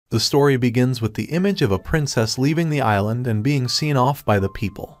The story begins with the image of a princess leaving the island and being seen off by the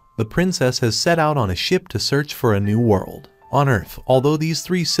people. The princess has set out on a ship to search for a new world. On Earth, although these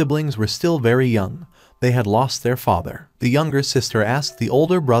three siblings were still very young, they had lost their father. The younger sister asked the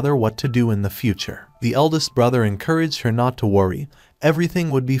older brother what to do in the future. The eldest brother encouraged her not to worry,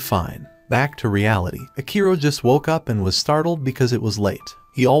 everything would be fine. Back to reality, Akira just woke up and was startled because it was late.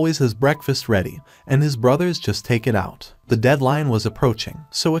 He always has breakfast ready, and his brothers just take it out. The deadline was approaching,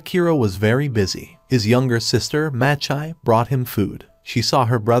 so Akira was very busy. His younger sister, Machai, brought him food. She saw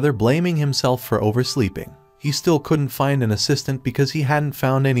her brother blaming himself for oversleeping. He still couldn't find an assistant because he hadn't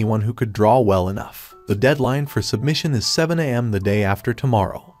found anyone who could draw well enough. The deadline for submission is 7 AM the day after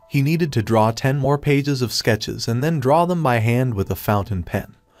tomorrow. He needed to draw 10 more pages of sketches and then draw them by hand with a fountain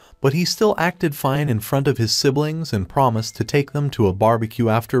pen. But he still acted fine in front of his siblings and promised to take them to a barbecue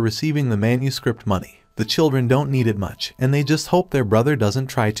after receiving the manuscript money. The children don't need it much, and they just hope their brother doesn't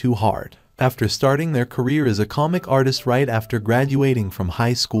try too hard. After starting their career as a comic artist right after graduating from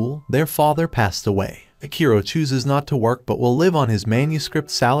high school, their father passed away. Akira chooses not to work but will live on his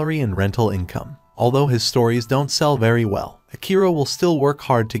manuscript salary and rental income. Although his stories don't sell very well, Akira will still work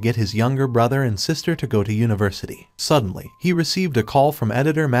hard to get his younger brother and sister to go to university. Suddenly, he received a call from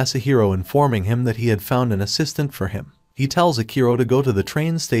editor Masahiro informing him that he had found an assistant for him. He tells Akira to go to the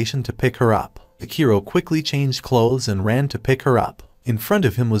train station to pick her up. Akira quickly changed clothes and ran to pick her up. In front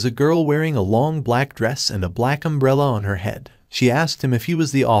of him was a girl wearing a long black dress and a black umbrella on her head. She asked him if he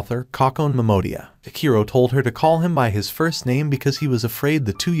was the author, Kakon Momodia. Akira told her to call him by his first name because he was afraid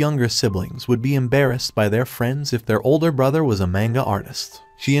the two younger siblings would be embarrassed by their friends if their older brother was a manga artist.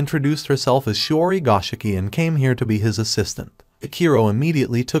 She introduced herself as Shiori Goshiki and came here to be his assistant. Akira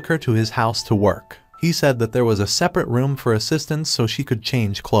immediately took her to his house to work. He said that there was a separate room for assistants so she could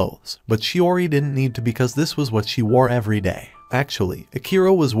change clothes. But Shiori didn't need to because this was what she wore every day. Actually,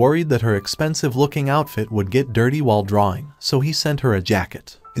 Akira was worried that her expensive-looking outfit would get dirty while drawing, so he sent her a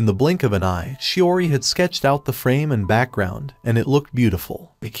jacket. In the blink of an eye, Shiori had sketched out the frame and background, and it looked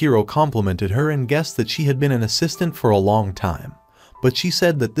beautiful. Akira complimented her and guessed that she had been an assistant for a long time. But she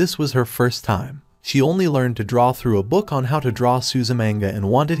said that this was her first time. She only learned to draw through a book on how to draw Suzamanga and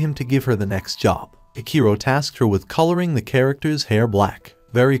wanted him to give her the next job. Akira tasked her with coloring the character's hair black.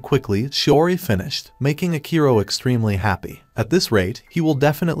 Very quickly, Shiori finished, making Akira extremely happy. At this rate, he will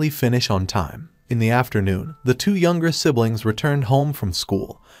definitely finish on time. In the afternoon, the two younger siblings returned home from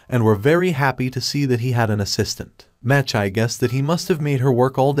school, and were very happy to see that he had an assistant. Machai guessed that he must have made her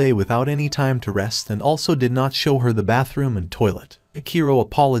work all day without any time to rest and also did not show her the bathroom and toilet. Akira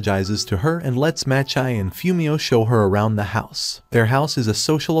apologizes to her and lets Machai and Fumio show her around the house. Their house is a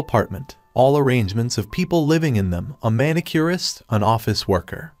social apartment. All arrangements of people living in them, a manicurist, an office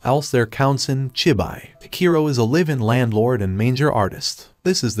worker. Else there counts in Chibai. Akira is a live-in landlord and manger artist.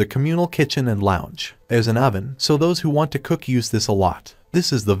 This is the communal kitchen and lounge. There's an oven, so those who want to cook use this a lot.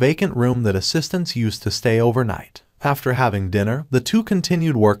 This is the vacant room that assistants use to stay overnight. After having dinner, the two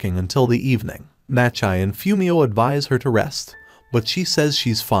continued working until the evening. Machai and Fumio advise her to rest, but she says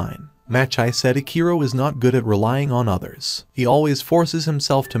she's fine. Machai said Akira is not good at relying on others. He always forces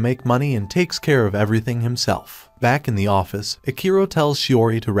himself to make money and takes care of everything himself. Back in the office, Akira tells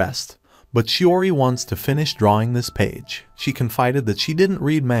Shiori to rest, but Shiori wants to finish drawing this page. She confided that she didn't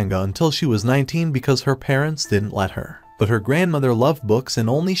read manga until she was 19 because her parents didn't let her. But her grandmother loved books and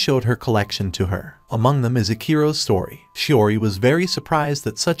only showed her collection to her. Among them is Akira's story. Shiori was very surprised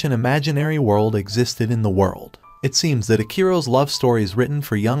that such an imaginary world existed in the world. It seems that Akira's love stories written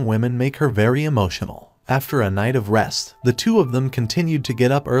for young women make her very emotional. After a night of rest, the two of them continued to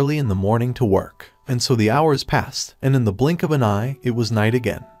get up early in the morning to work. And so the hours passed, and in the blink of an eye, it was night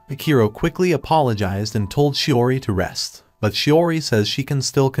again. Akira quickly apologized and told Shiori to rest. But Shiori says she can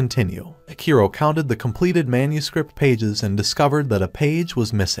still continue. Akira counted the completed manuscript pages and discovered that a page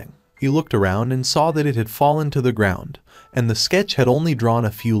was missing. He looked around and saw that it had fallen to the ground, and the sketch had only drawn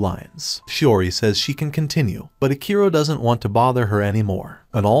a few lines. Shiori says she can continue, but Akira doesn't want to bother her anymore.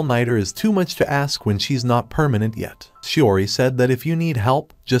 An all-nighter is too much to ask when she's not permanent yet. Shiori said that if you need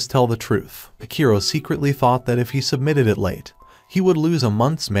help, just tell the truth. Akira secretly thought that if he submitted it late, he would lose a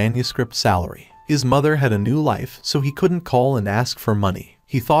month's manuscript salary. His mother had a new life, so he couldn't call and ask for money.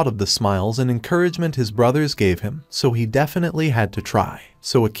 He thought of the smiles and encouragement his brothers gave him, so he definitely had to try.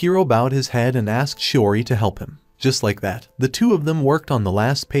 So Akira bowed his head and asked Shiori to help him. Just like that, the two of them worked on the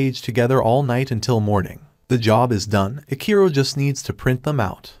last page together all night until morning. The job is done, Akira just needs to print them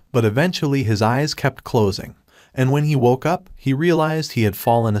out. But eventually his eyes kept closing, and when he woke up, he realized he had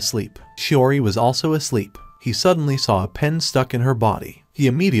fallen asleep. Shiori was also asleep. he suddenly saw a pen stuck in her body. He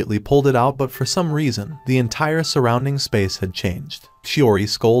immediately pulled it out, but for some reason, the entire surrounding space had changed. Shiori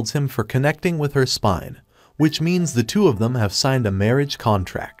scolds him for connecting with her spine, which means the two of them have signed a marriage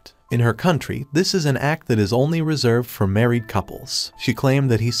contract. In her country, this is an act that is only reserved for married couples. She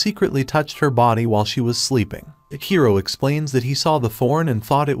claimed that he secretly touched her body while she was sleeping. Akira explains that he saw the thorn and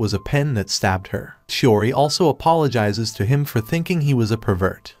thought it was a pen that stabbed her. Shiori also apologizes to him for thinking he was a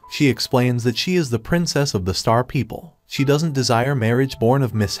pervert. She explains that she is the princess of the Star People. She doesn't desire marriage born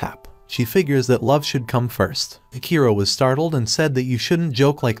of mishap. She figures that love should come first. Akira was startled and said that you shouldn't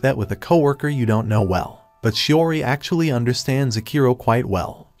joke like that with a coworker you don't know well. But Shiori actually understands Akira quite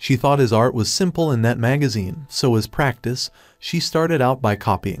well. She thought his art was simple in that magazine, so as practice, she started out by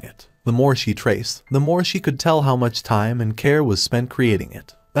copying it. The more she traced, the more she could tell how much time and care was spent creating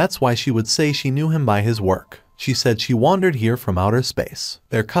it. That's why she would say she knew him by his work. She said she wandered here from outer space.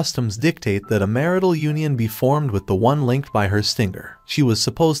 Their customs dictate that a marital union be formed with the one linked by her stinger. She was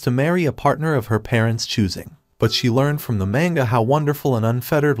supposed to marry a partner of her parents' choosing. But she learned from the manga how wonderful an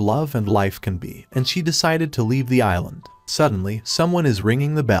unfettered love and life can be, and she decided to leave the island. Suddenly, someone is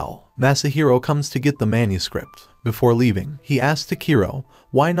ringing the bell. Masahiro comes to get the manuscript. Before leaving, he asked Akira,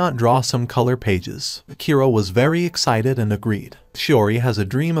 why not draw some color pages? Akira was very excited and agreed. Shiori has a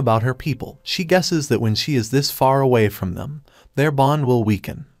dream about her people. She guesses that when she is this far away from them, their bond will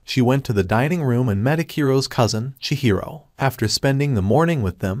weaken. She went to the dining room and met Akira's cousin, Chihiro. After spending the morning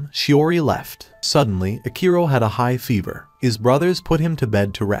with them, Shiori left. Suddenly, Akira had a high fever. His brothers put him to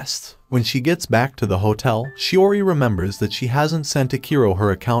bed to rest. When she gets back to the hotel, Shiori remembers that she hasn't sent Akira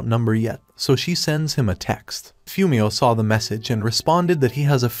her account number yet, so she sends him a text. Fumio saw the message and responded that he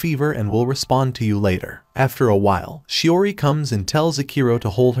has a fever and will respond to you later. After a while, Shiori comes and tells Akira to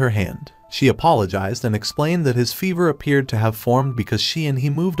hold her hand. She apologized and explained that his fever appeared to have formed because she and he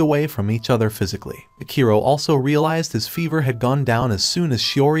moved away from each other physically. Akira also realized his fever had gone down as soon as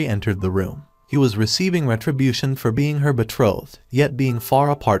Shiori entered the room. He was receiving retribution for being her betrothed, yet being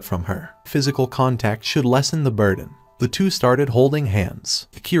far apart from her. Physical contact should lessen the burden. The two started holding hands.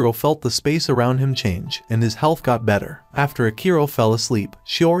 Akira felt the space around him change, and his health got better. After Akira fell asleep,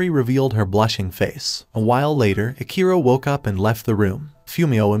 Shiori revealed her blushing face. A while later, Akira woke up and left the room.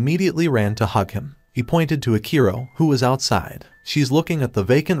 Fumio immediately ran to hug him. He pointed to Akira, who was outside. She's looking at the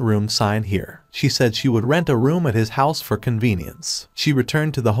vacant room sign here. She said she would rent a room at his house for convenience. She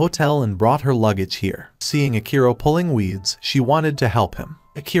returned to the hotel and brought her luggage here. Seeing Akira pulling weeds, she wanted to help him.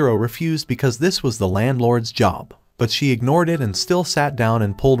 Akira refused because this was the landlord's job. But she ignored it and still sat down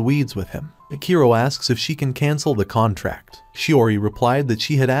and pulled weeds with him. Akira asks if she can cancel the contract. Shiori replied that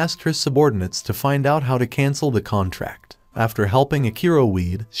she had asked her subordinates to find out how to cancel the contract. After helping Akira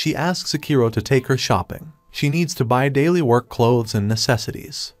weed, she asks Akira to take her shopping. She needs to buy daily work clothes and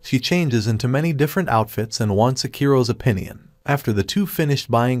necessities. She changes into many different outfits and wants Akira's opinion. After the two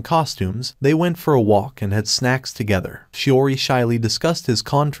finished buying costumes, they went for a walk and had snacks together. Shiori shyly discussed his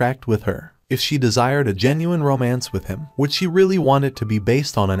contract with her. If she desired a genuine romance with him, would she really want it to be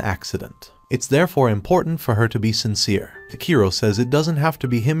based on an accident? It's therefore important for her to be sincere. Akira says it doesn't have to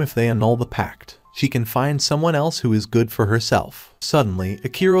be him if they annul the pact. She can find someone else who is good for herself. Suddenly,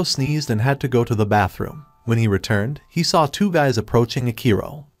 Akira sneezed and had to go to the bathroom. When he returned, he saw two guys approaching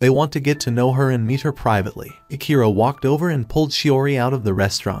Akira. They want to get to know her and meet her privately. Akira walked over and pulled Shiori out of the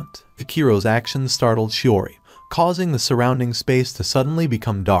restaurant. Akira's actions startled Shiori, causing the surrounding space to suddenly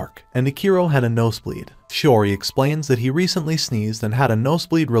become dark, and Akira had a nosebleed. Shiori explains that he recently sneezed and had a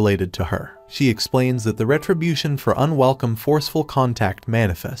nosebleed related to her. She explains that the retribution for unwelcome forceful contact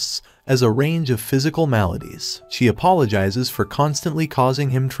manifests as a range of physical maladies. She apologizes for constantly causing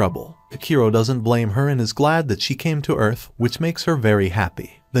him trouble. Akira doesn't blame her and is glad that she came to Earth, which makes her very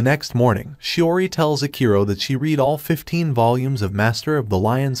happy. The next morning, Shiori tells Akira that she read all 15 volumes of Master of the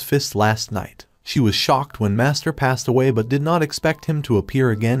Lion's Fist last night. She was shocked when Master passed away but did not expect him to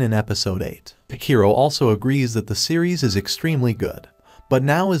appear again in episode 8. Akira also agrees that the series is extremely good, but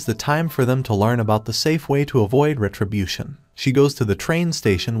now is the time for them to learn about the safe way to avoid retribution. She goes to the train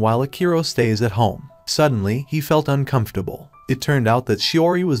station while Akira stays at home. Suddenly, he felt uncomfortable. It turned out that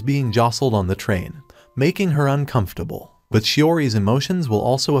Shiori was being jostled on the train, making her uncomfortable. But Shiori's emotions will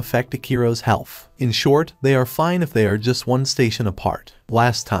also affect Akira's health. In short, they are fine if they are just one station apart.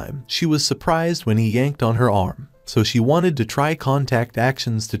 Last time, she was surprised when he yanked on her arm, so she wanted to try contact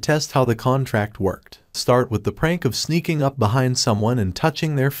actions to test how the contract worked. Start with the prank of sneaking up behind someone and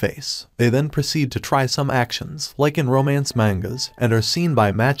touching their face. They then proceed to try some actions, like in romance mangas, and are seen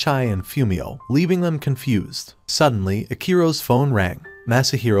by Machai and Fumio, leaving them confused. Suddenly, Akira's phone rang.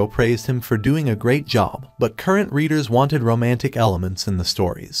 Masahiro praised him for doing a great job, but current readers wanted romantic elements in the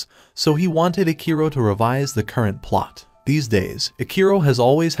stories, so he wanted Akiro to revise the current plot. These days, Akiro has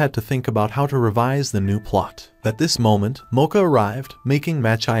always had to think about how to revise the new plot. At this moment, Mocha arrived, making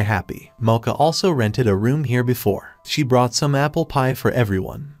Machai happy. Mocha also rented a room here before. She brought some apple pie for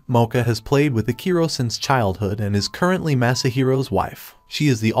everyone. Mocha has played with Akiro since childhood and is currently Masahiro's wife. She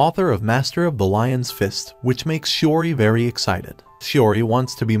is the author of Master of the Lion's Fist, which makes Shiori very excited. Shiori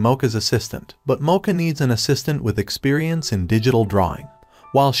wants to be Mocha's assistant, but Mocha needs an assistant with experience in digital drawing,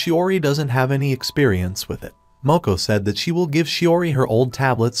 while Shiori doesn't have any experience with it. Moko said that she will give Shiori her old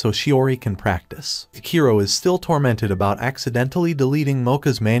tablet so Shiori can practice. Akiro is still tormented about accidentally deleting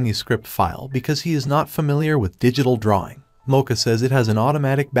Mocha's manuscript file because he is not familiar with digital drawing. Mocha says it has an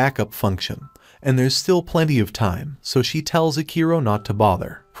automatic backup function, and there's still plenty of time, so she tells Akiro not to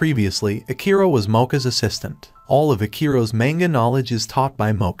bother. Previously, Akiro was Mocha's assistant. All of Akiro's manga knowledge is taught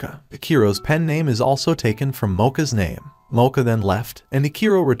by Mocha. Akiro's pen name is also taken from Mocha's name. Mocha then left, and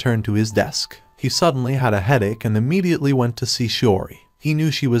Akiro returned to his desk. He suddenly had a headache and immediately went to see Shiori. He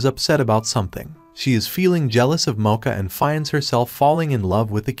knew she was upset about something. She is feeling jealous of Mocha and finds herself falling in love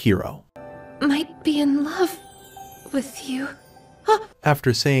with Akiro. Might be in love with you.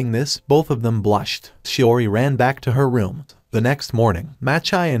 After saying this, both of them blushed. Shiori ran back to her room. The next morning,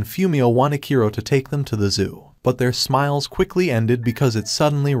 Machai and Fumio want Akiro to take them to the zoo, but their smiles quickly ended because it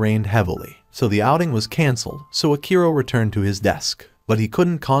suddenly rained heavily. So the outing was cancelled, so Akiro returned to his desk. But he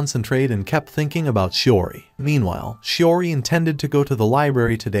couldn't concentrate and kept thinking about Shiori. Meanwhile, Shiori intended to go to the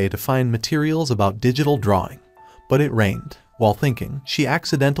library today to find materials about digital drawing, but it rained. While thinking, she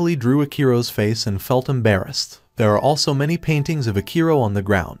accidentally drew Akiro's face and felt embarrassed. There are also many paintings of Akiro on the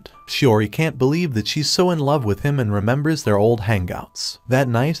ground. Shiori can't believe that she's so in love with him and remembers their old hangouts. That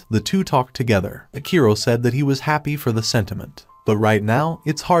night, the two talked together. Akiro said that he was happy for the sentiment, but right now,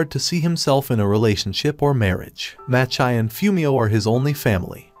 it's hard to see himself in a relationship or marriage. Machai and Fumio are his only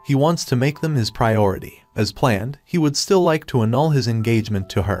family. He wants to make them his priority. As planned, he would still like to annul his engagement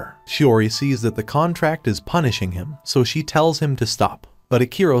to her. Shiori sees that the contract is punishing him, so she tells him to stop. But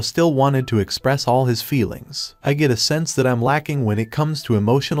Akiro still wanted to express all his feelings. I get a sense that I'm lacking when it comes to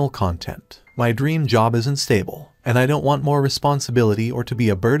emotional content. My dream job isn't stable, and I don't want more responsibility or to be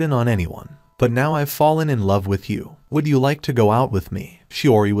a burden on anyone. But now I've fallen in love with you. Would you like to go out with me?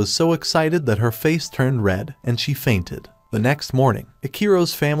 Shiori was so excited that her face turned red and she fainted. The next morning,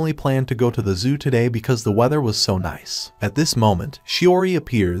 Akiro's family planned to go to the zoo today because the weather was so nice. At this moment, Shiori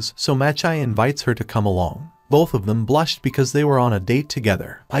appears, so Machai invites her to come along. Both of them blushed because they were on a date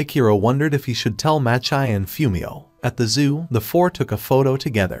together. Akiro wondered if he should tell Machai and Fumio. At the zoo, the four took a photo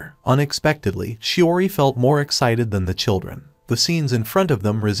together. Unexpectedly, Shiori felt more excited than the children. The scenes in front of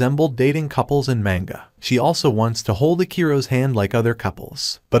them resembled dating couples in manga. She also wants to hold Akiro's hand like other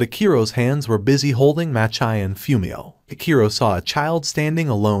couples, but Akiro's hands were busy holding Machai and Fumio. Akiro saw a child standing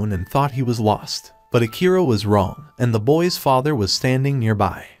alone and thought he was lost. But Akiro was wrong, and the boy's father was standing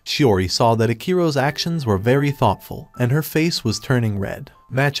nearby. Shiori saw that Akiro's actions were very thoughtful, and her face was turning red.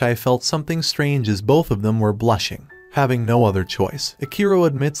 Machai felt something strange as both of them were blushing. Having no other choice, Akiro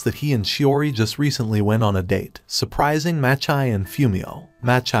admits that he and Shiori just recently went on a date, surprising Machai and Fumio.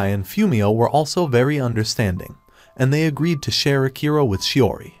 Machai and Fumio were also very understanding, and they agreed to share Akiro with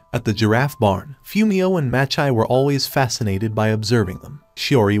Shiori. At the giraffe barn, Fumio and Machai were always fascinated by observing them.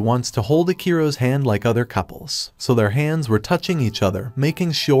 Shiori wants to hold Akiro's hand like other couples, so their hands were touching each other,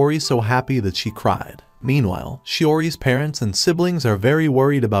 making Shiori so happy that she cried. Meanwhile, Shiori's parents and siblings are very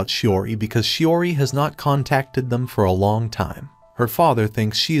worried about Shiori because Shiori has not contacted them for a long time. Her father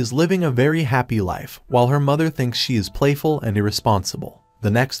thinks she is living a very happy life, while her mother thinks she is playful and irresponsible. The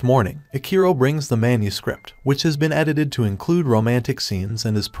next morning, Akiro brings the manuscript, which has been edited to include romantic scenes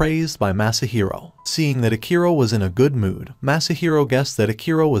and is praised by Masahiro. Seeing that Akiro was in a good mood, Masahiro guessed that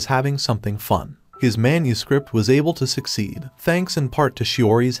Akiro was having something fun. His manuscript was able to succeed, thanks in part to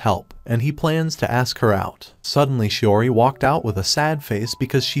Shiori's help, and he plans to ask her out. Suddenly Shiori walked out with a sad face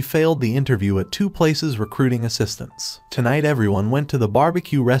because she failed the interview at 2 places recruiting assistants. Tonight everyone went to the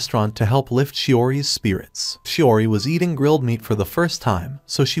barbecue restaurant to help lift Shiori's spirits. Shiori was eating grilled meat for the first time,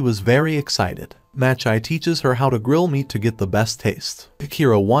 so she was very excited. Machai teaches her how to grill meat to get the best taste.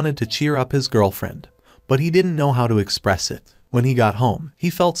 Akiro wanted to cheer up his girlfriend, but he didn't know how to express it. When he got home, he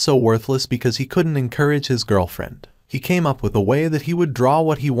felt so worthless because he couldn't encourage his girlfriend. He came up with a way that he would draw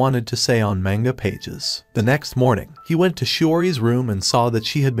what he wanted to say on manga pages. The next morning, he went to Shiori's room and saw that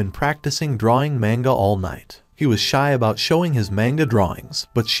she had been practicing drawing manga all night. He was shy about showing his manga drawings,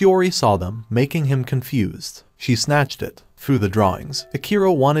 but Shiori saw them, making him confused. She snatched it. Through the drawings,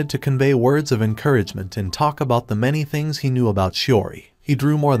 Akiro wanted to convey words of encouragement and talk about the many things he knew about Shiori. He He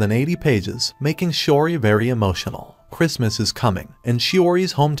drew more than 80 pages, making Shiori very emotional. Christmas is coming, and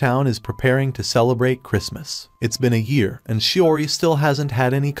Shiori's hometown is preparing to celebrate Christmas. It's been a year, and Shiori still hasn't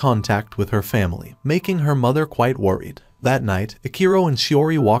had any contact with her family, making her mother quite worried. That night, Akira and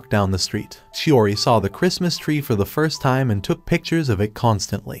Shiori walked down the street. Shiori saw the Christmas tree for the first time and took pictures of it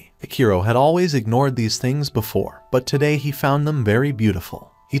constantly. Akira had always ignored these things before, but today he found them very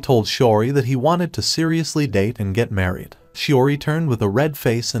beautiful. He told Shiori that he wanted to seriously date and get married. Shiori turned with a red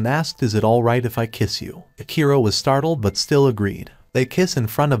face and asked, "Is it alright if I kiss you?" Akira was startled but still agreed. They kiss in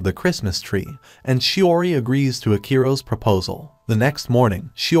front of the Christmas tree, and Shiori agrees to Akira's proposal. The next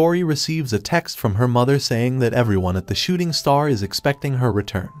morning, Shiori receives a text from her mother saying that everyone at the shooting star is expecting her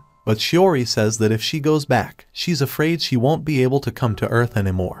return. But Shiori says that if she goes back, she's afraid she won't be able to come to Earth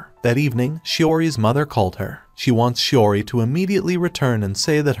anymore. That evening, Shiori's mother called her. She wants Shiori to immediately return and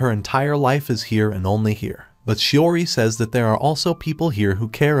say that her entire life is here and only here. But Shiori says that there are also people here who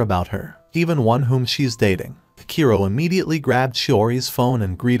care about her, even one whom she's dating. Akira immediately grabbed Shiori's phone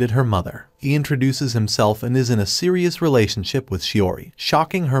and greeted her mother. He introduces himself and is in a serious relationship with Shiori,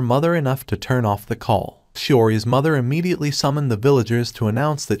 shocking her mother enough to turn off the call. Shiori's mother immediately summoned the villagers to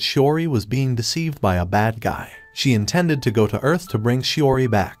announce that Shiori was being deceived by a bad guy. She intended to go to Earth to bring Shiori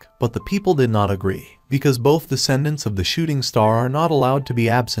back, but the people did not agree, because both descendants of the shooting star are not allowed to be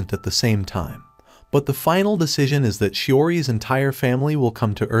absent at the same time. But the final decision is that Shiori's entire family will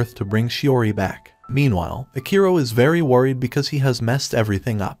come to Earth to bring Shiori back. Meanwhile, Akira is very worried because he has messed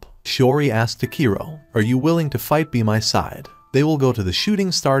everything up. Shiori asked Akira, "Are you willing to fight by my side?" They will go to the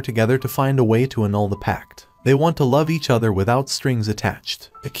shooting star together to find a way to annul the pact. They want to love each other without strings attached.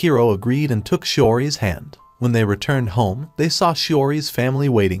 Akira agreed and took Shiori's hand. When they returned home, they saw Shiori's family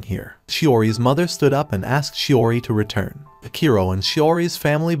waiting here. Shiori's mother stood up and asked Shiori to return. Akira and Shiori's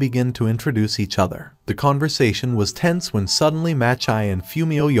family began to introduce each other. The conversation was tense when suddenly Machai and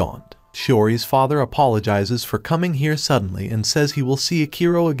Fumio yawned. Shiori's father apologizes for coming here suddenly and says he will see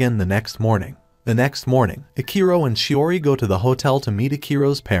Akira again the next morning. The next morning, Akira and Shiori go to the hotel to meet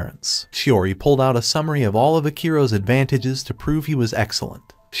Akira's parents. Shiori pulled out a summary of all of Akira's advantages to prove he was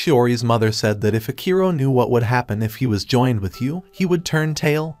excellent. Shiori's mother said that if Akira knew what would happen if he was joined with you, he would turn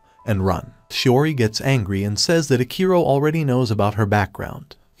tail and run. Shiori gets angry and says that Akira already knows about her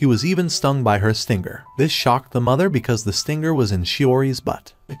background. He was even stung by her stinger. This shocked the mother because the stinger was in Shiori's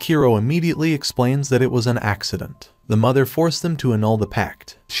butt. Akira immediately explains that it was an accident. The mother forced them to annul the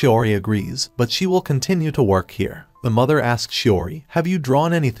pact. Shiori agrees, but she will continue to work here. The mother asks Shiori, "Have you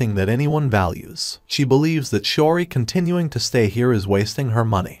drawn anything that anyone values?" She believes that Shiori continuing to stay here is wasting her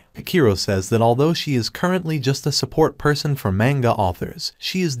money. Akira says that although she is currently just a support person for manga authors,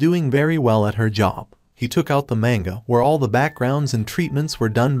 she is doing very well at her job. He took out the manga where all the backgrounds and treatments were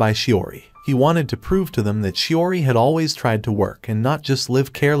done by Shiori. He wanted to prove to them that Shiori had always tried to work and not just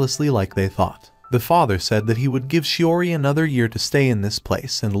live carelessly like they thought. The father said that he would give Shiori another year to stay in this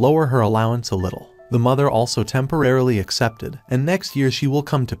place and lower her allowance a little. The mother also temporarily accepted, and next year she will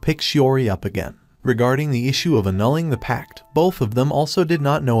come to pick Shiori up again. Regarding the issue of annulling the pact, both of them also did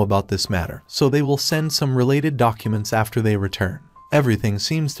not know about this matter, so they will send some related documents after they return. Everything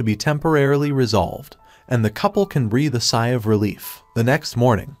seems to be temporarily resolved, and the couple can breathe a sigh of relief. The next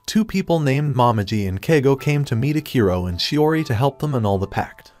morning, two people named Momoji and Keigo came to meet Akira and Shiori to help them annul the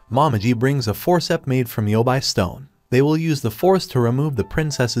pact. Momoji brings a forceps made from Yobai stone. They will use the force to remove the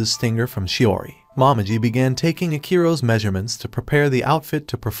princess's stinger from Shiori. Momoji began taking Akira's measurements to prepare the outfit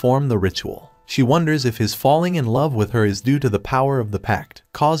to perform the ritual. She wonders if his falling in love with her is due to the power of the pact,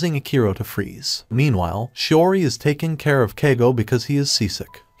 causing Akira to freeze. Meanwhile, Shiori is taking care of Keigo because he is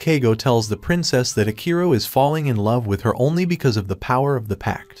seasick. Keigo tells the princess that Akira is falling in love with her only because of the power of the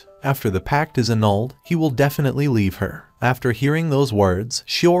pact. After the pact is annulled, he will definitely leave her. After hearing those words,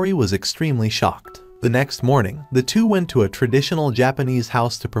 Shiori was extremely shocked. The next morning, the two went to a traditional Japanese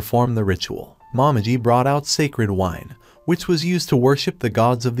house to perform the ritual. Momoji brought out sacred wine, which was used to worship the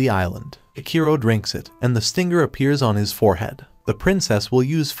gods of the island. Akira drinks it, and the stinger appears on his forehead. The princess will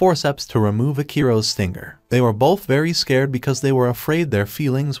use forceps to remove Akira's stinger. They were both very scared because they were afraid their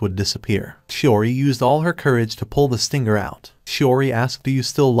feelings would disappear. Shiori used all her courage to pull the stinger out. Shiori asked, "Do you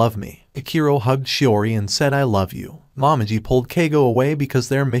still love me?" Akira hugged Shiori and said, "I love you." Momoji pulled Keigo away because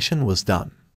their mission was done.